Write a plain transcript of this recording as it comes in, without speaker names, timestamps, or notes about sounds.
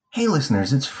Hey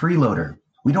listeners, it's Freeloader.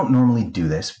 We don't normally do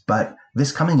this, but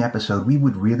this coming episode, we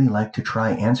would really like to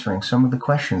try answering some of the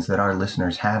questions that our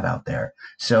listeners have out there.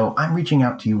 So I'm reaching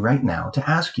out to you right now to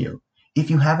ask you,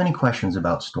 if you have any questions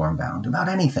about Stormbound, about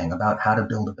anything, about how to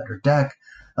build a better deck,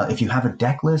 if you have a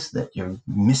deck list that you're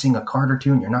missing a card or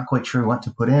two and you're not quite sure what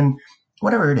to put in,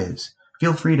 whatever it is,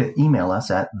 feel free to email us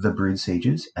at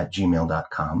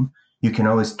thebroodsages@gmail.com. You can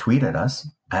always tweet at us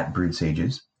at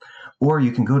broodsages. Or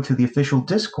you can go to the official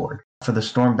Discord for the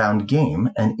Stormbound game,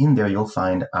 and in there you'll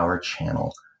find our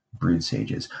channel, Brood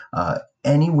Sages.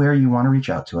 Anywhere you want to reach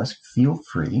out to us, feel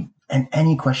free. And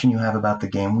any question you have about the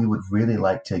game, we would really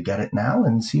like to get it now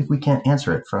and see if we can't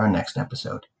answer it for our next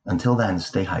episode. Until then,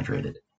 stay hydrated.